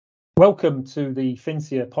Welcome to the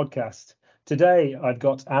FINSIA podcast. Today, I've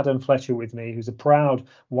got Adam Fletcher with me, who's a proud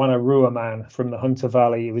Wonnarua Man from the Hunter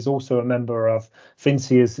Valley, who is also a member of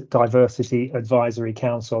FINSIA's Diversity Advisory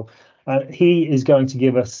Council. He is going to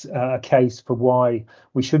give us a case for why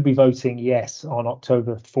we should be voting yes on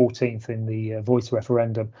October 14th in the Voice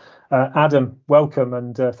Referendum. Adam, welcome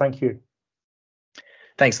and thank you.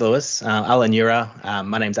 Thanks, Lewis. Wonnarua.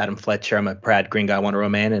 My name's Adam Fletcher. I'm a proud Gringo Wonnarua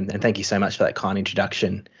Man, and thank you so much for that kind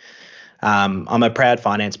introduction. I'm a proud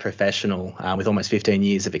finance professional with almost 15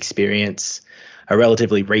 years of experience, a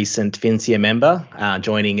relatively recent FINSIA member,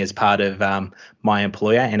 joining as part of my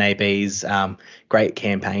employer, NAB's great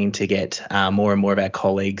campaign to get more and more of our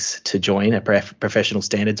colleagues to join a professional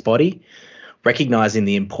standards body, recognising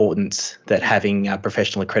the importance that having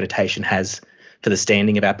professional accreditation has for the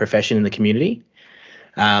standing of our profession in the community.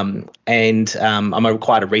 I'm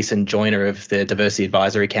quite a recent joiner of the Diversity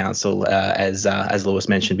Advisory Council, as Lewis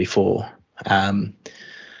mentioned before.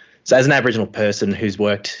 So as an Aboriginal person who's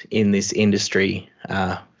worked in this industry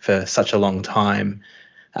for such a long time,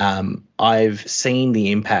 I've seen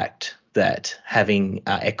the impact that having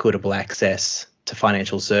equitable access to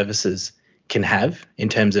financial services can have in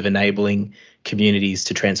terms of enabling communities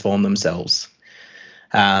to transform themselves.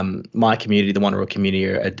 My community, the Wonnarua community,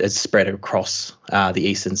 is spread across the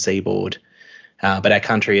eastern seaboard, but our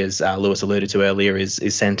country, as Lewis alluded to earlier,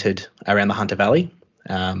 is centred around the Hunter Valley,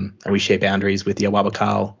 and we share boundaries with the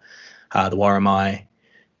Awabakal, the Worimi,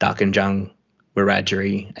 Darkinjung,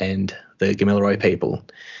 Wiradjuri, and the Gamilaroi people.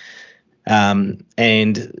 And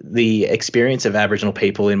the experience of Aboriginal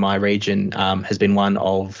people in my region has been one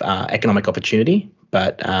of economic opportunity,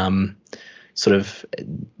 but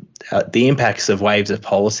the impacts of waves of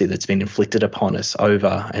policy that's been inflicted upon us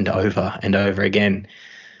over and over and over again,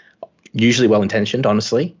 usually well-intentioned,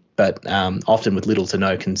 honestly, but often with little to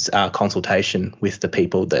no consultation with the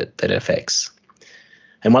people that it affects.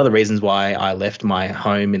 And one of the reasons why I left my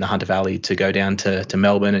home in the Hunter Valley to go down to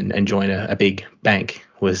Melbourne and join a big bank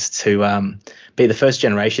was to be the first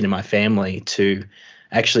generation in my family to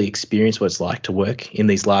actually experience what it's like to work in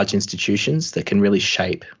these large institutions that can really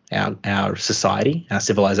shape our society, our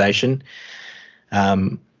civilization.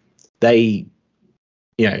 They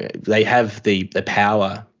have the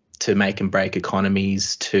power to make and break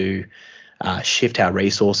economies, to shift how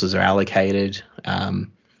resources are allocated,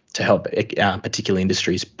 to help particular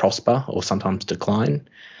industries prosper or sometimes decline.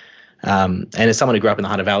 And as someone who grew up in the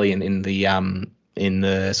Hunter Valley in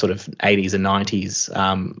the sort of 80s and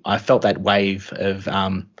 90s, I felt that wave of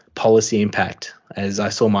policy impact as I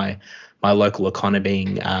saw my local economy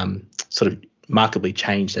being sort of markedly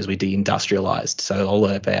changed as we deindustrialized. So all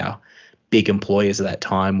of our big employers at that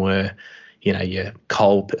time were, your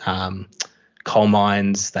coal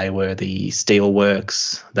mines, they were the steel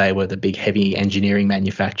works, they were the big heavy engineering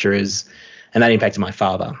manufacturers, and that impacted my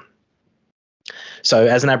father. So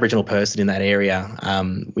as an Aboriginal person in that area,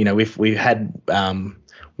 we've had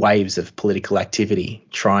waves of political activity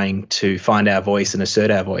trying to find our voice and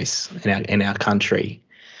assert our voice in our country.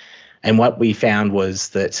 And what we found was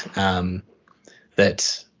that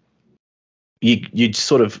you'd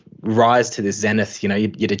sort of rise to this zenith,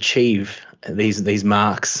 you'd achieve these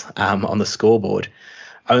marks on the scoreboard,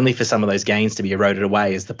 only for some of those gains to be eroded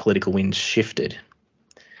away as the political wind shifted.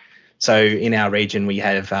 So in our region, we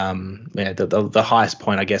have the highest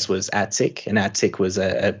point, I guess, was ATSIC, and ATSIC was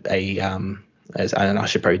and I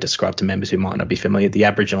should probably describe to members who might not be familiar, the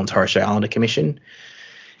Aboriginal and Torres Strait Islander Commission.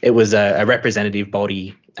 It was a representative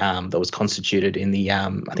body that was constituted in the I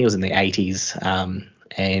think it was in the 80s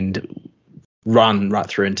and run right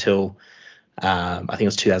through until I think it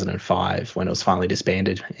was 2005 when it was finally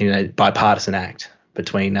disbanded in a bipartisan act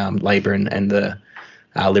between Labor and the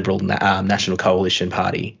Liberal National Coalition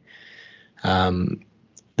Party.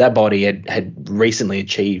 That body had recently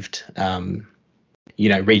achieved,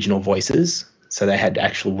 regional voices. So they had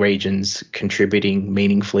actual regions contributing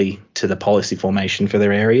meaningfully to the policy formation for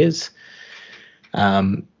their areas.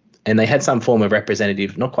 And they had some form of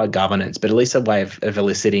representative, not quite governance, but at least a way of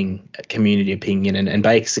eliciting community opinion and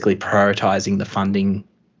basically prioritising the funding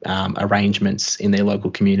arrangements in their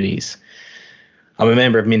local communities. I'm a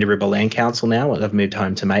member of Wonnarua Land Council now. I've moved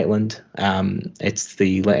home to Maitland. It's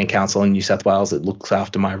the land council in New South Wales that looks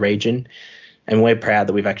after my region. And we're proud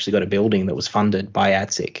that we've actually got a building that was funded by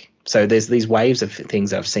ATSIC. So there's these waves of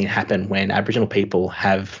things that I've seen happen when Aboriginal people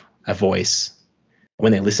have a voice,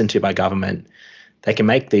 when they're listened to by government. They can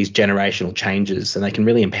make these generational changes and they can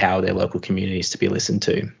really empower their local communities to be listened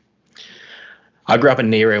to. I grew up in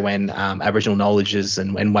an era when Aboriginal knowledges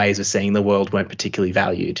and ways of seeing the world weren't particularly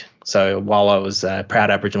valued. So while I was a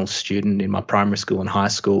proud Aboriginal student in my primary school and high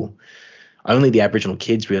school, only the Aboriginal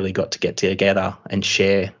kids really got to get together and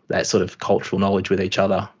share that sort of cultural knowledge with each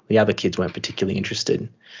other. The other kids weren't particularly interested.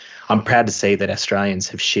 I'm proud to see that Australians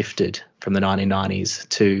have shifted from the 1990s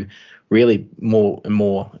to really more and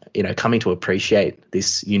more, coming to appreciate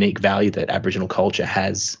this unique value that Aboriginal culture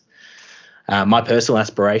has. My personal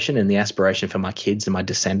aspiration and the aspiration for my kids and my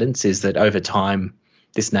descendants is that over time,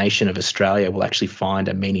 this nation of Australia will actually find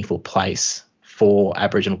a meaningful place for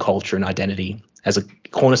Aboriginal culture and identity as a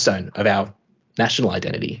cornerstone of our national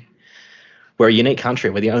identity. We're a unique country.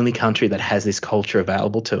 We're the only country that has this culture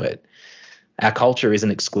available to it. Our culture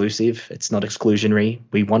isn't exclusive. It's not exclusionary.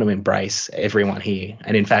 We want to embrace everyone here.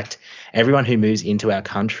 And in fact, everyone who moves into our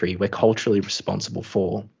country, we're culturally responsible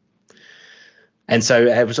for. And so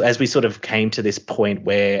as we sort of came to this point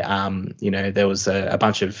where, there was a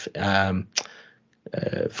bunch of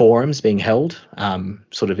forums being held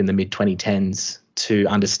sort of in the mid-2010s to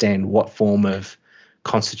understand what form of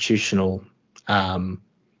constitutional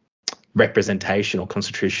representation or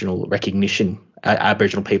constitutional recognition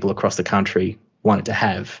Aboriginal people across the country wanted to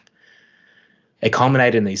have. It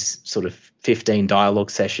culminated in these sort of 15 dialogue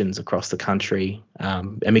sessions across the country,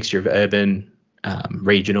 a mixture of urban,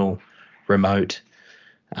 regional, remote,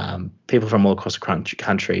 people from all across the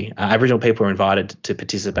country. Aboriginal people were invited to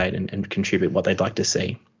participate and contribute what they'd like to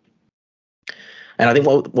see. And I think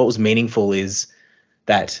what was meaningful is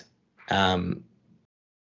that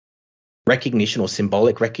recognition or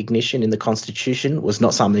symbolic recognition in the Constitution was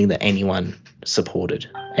not something that anyone supported.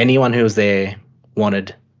 Anyone who was there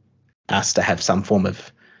wanted us to have some form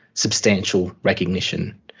of substantial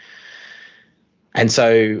recognition. And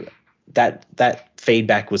so that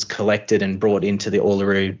feedback was collected and brought into the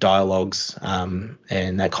Uluru dialogues,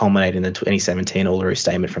 and that culminated in the 2017 Uluru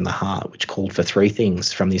Statement from the Heart, which called for three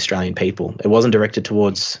things from the Australian people. It wasn't directed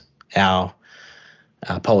towards our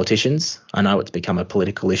politicians. I know it's become a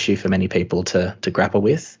political issue for many people to grapple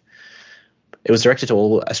with. It was directed to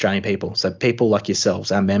all Australian people, so people like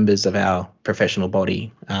yourselves, our members of our professional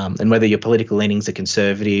body, and whether your political leanings are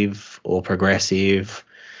conservative or progressive,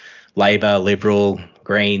 Labor, Liberal,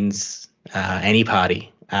 Greens, any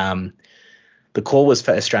party. The call was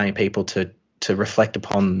for Australian people to reflect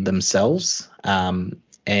upon themselves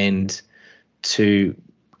and to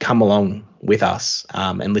come along with us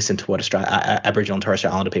and listen to what Aboriginal and Torres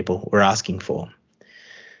Strait Islander people were asking for.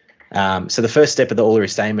 So the first step of the Uluru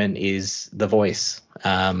Statement is the voice.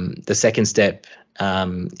 The second step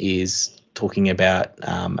is talking about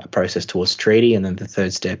a process towards treaty, and then the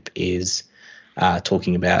third step is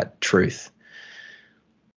talking about truth.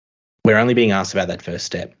 We're only being asked about that first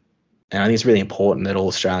step. And I think it's really important that all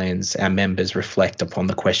Australians, our members, reflect upon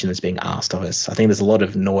the question that's being asked of us. I think there's a lot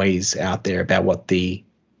of noise out there about what the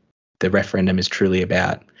referendum is truly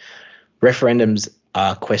about. Referendums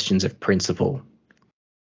are questions of principle.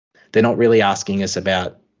 They're not really asking us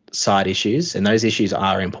about side issues, and those issues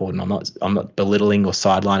are important. I'm not belittling or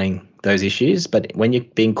sidelining those issues, but when you're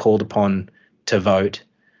being called upon to vote,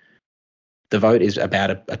 the vote is about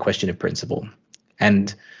a question of principle.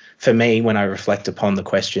 And for me, when I reflect upon the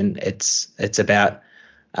question, it's about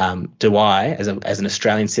do I, as an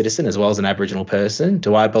Australian citizen as well as an Aboriginal person,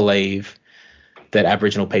 do I believe that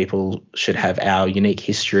Aboriginal people should have our unique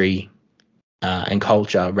history and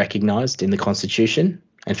culture recognised in the Constitution?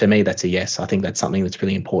 And for me, that's a yes. I think that's something that's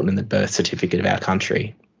really important in the birth certificate of our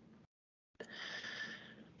country.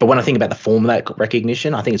 But when I think about the form of that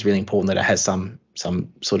recognition, I think it's really important that it has some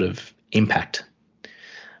sort of impact.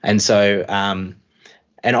 And so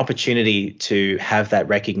an opportunity to have that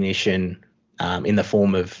recognition in the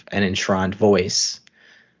form of an enshrined voice,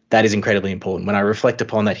 that is incredibly important. When I reflect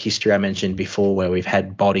upon that history I mentioned before, where we've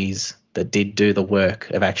had bodies that did do the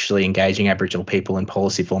work of actually engaging Aboriginal people in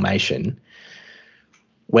policy formation,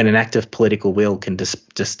 when an act of political will can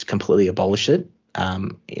just completely abolish it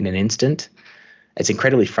in an instant, it's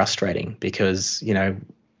incredibly frustrating because,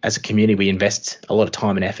 as a community, we invest a lot of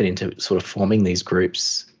time and effort into sort of forming these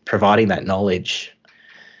groups, providing that knowledge.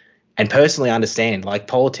 And personally, I understand,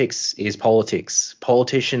 politics is politics.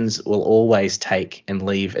 Politicians will always take and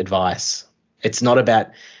leave advice. It's not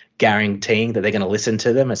about guaranteeing that they're going to listen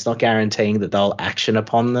to them. It's not guaranteeing that they'll action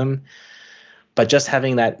upon them. But just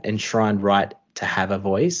having that enshrined right to have a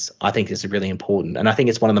voice, I think is really important. And I think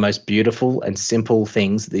it's one of the most beautiful and simple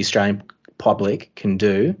things the Australian public can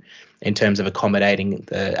do in terms of accommodating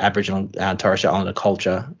the Aboriginal Torres Strait Islander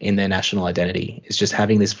culture in their national identity. It's just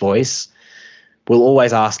having this voice. We'll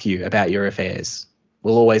always ask you about your affairs.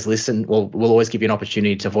 We'll always listen. We'll always give you an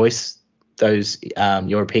opportunity to voice those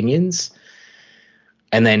your opinions.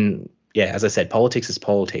 And then, as I said, politics is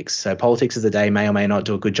politics. So politics of the day may or may not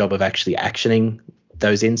do a good job of actually actioning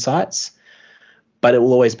those insights. but it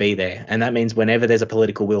will always be there. And that means whenever there's a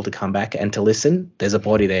political will to come back and to listen, there's a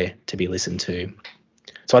body there to be listened to.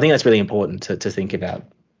 So I think that's really important to think about.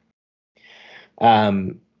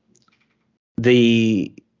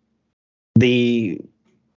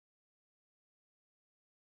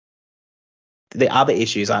 The other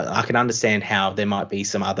issues, I can understand how there might be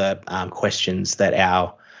some other questions that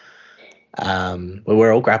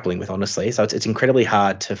we're all grappling with, honestly. So it's incredibly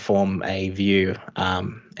hard to form a view.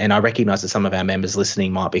 And I recognise that some of our members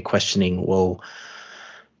listening might be questioning, well,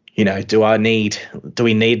 do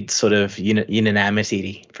we need sort of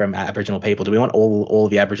unanimity from Aboriginal people? Do we want all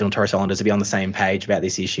of the Aboriginal and Torres Strait Islanders to be on the same page about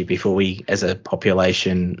this issue before we, as a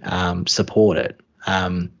population, support it?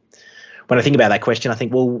 When I think about that question, I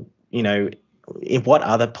think, well, in what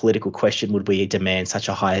other political question would we demand such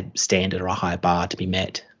a high standard or a high bar to be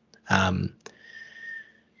met?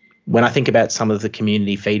 When I think about some of the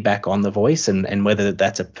community feedback on the Voice and whether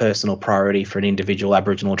that's a personal priority for an individual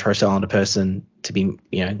Aboriginal or Torres Strait Islander person to be,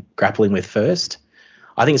 grappling with first,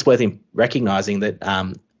 I think it's worth recognising that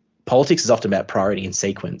politics is often about priority and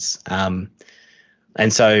sequence. And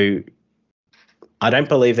so I don't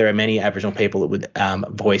believe there are many Aboriginal people that would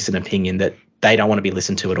voice an opinion that they don't want to be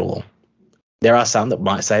listened to at all. There are some that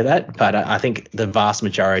might say that, but I think the vast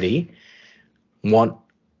majority want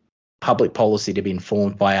public policy to be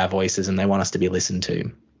informed by our voices, and they want us to be listened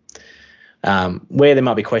to. Where there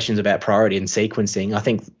might be questions about priority and sequencing, I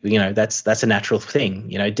think that's a natural thing.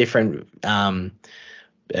 Different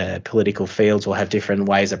political fields will have different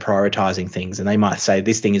ways of prioritising things, and they might say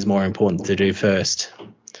this thing is more important to do first.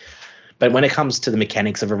 But when it comes to the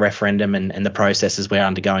mechanics of a referendum and the processes we're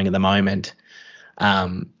undergoing at the moment,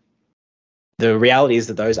 the reality is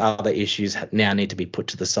that those other issues now need to be put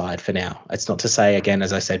to the side for now. It's not to say, again,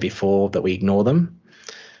 as I said before, that we ignore them,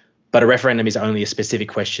 but a referendum is only a specific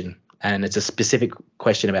question, and it's a specific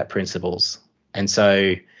question about principles. And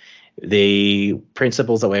so the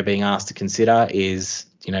principles that we're being asked to consider is,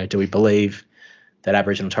 do we believe that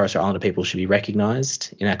Aboriginal and Torres Strait Islander people should be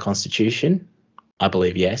recognised in our constitution? I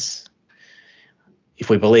believe yes. If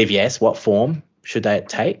we believe yes, what form should they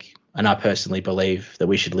take? And I personally believe that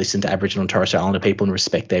we should listen to Aboriginal and Torres Strait Islander people and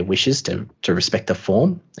respect their wishes, to respect the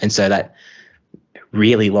form. And so that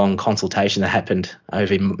really long consultation that happened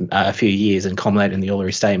over a few years and culminated in the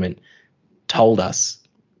Uluru Statement told us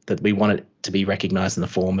that we want it to be recognised in the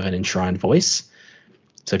form of an enshrined voice.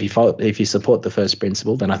 So if you support the first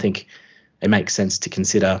principle, then I think it makes sense to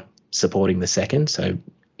consider supporting the second. So,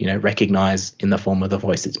 recognise in the form of the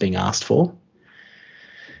voice that's being asked for.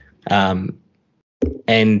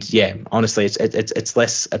 And yeah, honestly, it's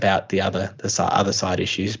less about the other side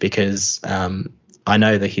issues, because I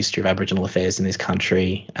know the history of Aboriginal affairs in this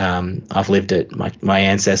country. I've lived it. My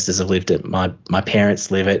ancestors have lived it. My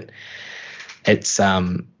parents live it. It's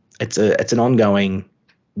an ongoing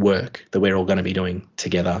work that we're all going to be doing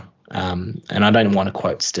together. And I don't want to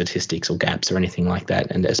quote statistics or gaps or anything like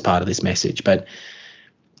that, and as part of this message, but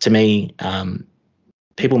to me,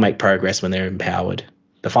 people make progress when they're empowered.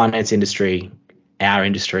 The finance industry, our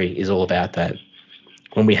industry, is all about that.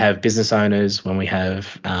 When we have business owners, when we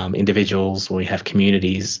have individuals, when we have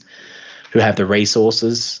communities who have the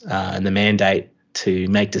resources and the mandate to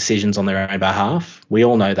make decisions on their own behalf, we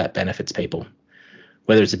all know that benefits people.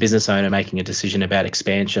 Whether it's a business owner making a decision about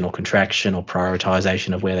expansion or contraction or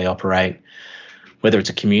prioritisation of where they operate, whether it's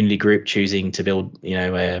a community group choosing to build,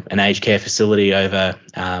 an aged care facility over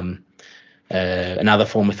another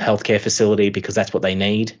form of healthcare facility because that's what they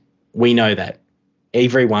need. We know that.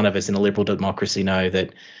 Every one of us in a liberal democracy know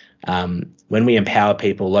that when we empower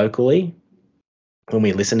people locally, when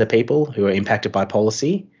we listen to people who are impacted by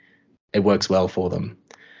policy, it works well for them.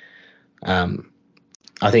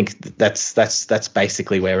 I think that's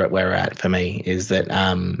basically where we're at for me, is that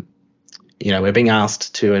we're being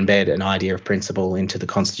asked to embed an idea of principle into the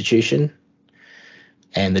Constitution,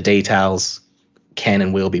 and the details can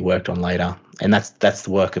and will be worked on later. And that's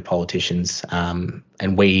the work of politicians, and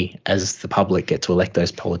we as the public get to elect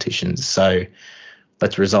those politicians. So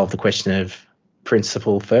let's resolve the question of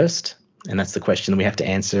principle first, and that's the question we have to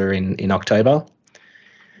answer in October.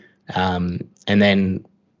 And then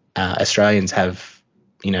Australians have,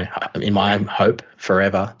 in my hope,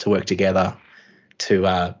 forever to work together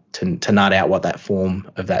to nut out what that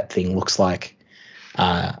form of that thing looks like,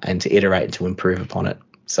 and to iterate and to improve upon it.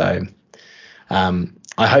 So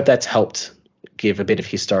I hope that's helped give a bit of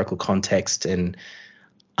historical context and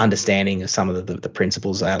understanding of some of the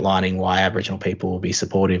principles outlining why Aboriginal people will be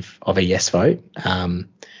supportive of a yes vote. To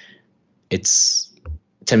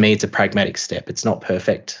me, it's a pragmatic step. It's not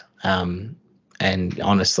perfect, and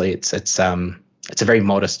honestly, it's a very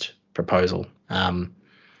modest proposal.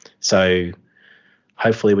 So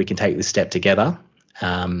hopefully we can take this step together,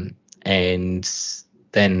 and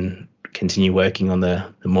then continue working on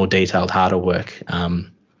the more detailed, harder work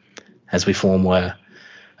as we form a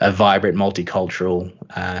vibrant, multicultural,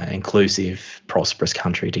 inclusive, prosperous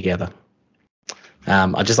country together.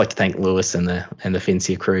 I'd just like to thank Lewis and the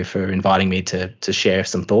FINSIA crew for inviting me to share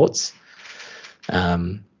some thoughts.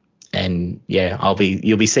 And yeah,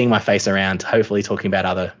 you'll be seeing my face around, hopefully talking about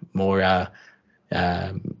other more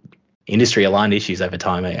industry aligned issues over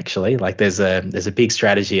time. Actually, like there's a big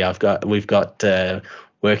strategy we've got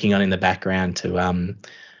working on in the background to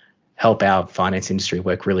help our finance industry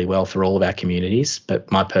work really well for all of our communities.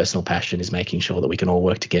 But my personal passion is making sure that we can all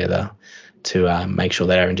work together to make sure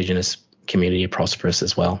that our Indigenous community are prosperous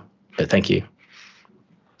as well. But thank you,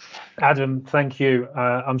 Adam. Thank you.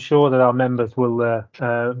 I'm sure that our members will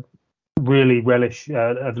really relish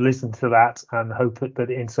have listened to that, and hope that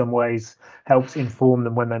in some ways helps inform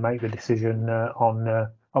them when they make the decision on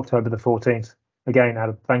October the 14th. Again,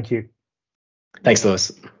 Adam, thank you. Thanks,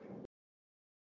 Lewis.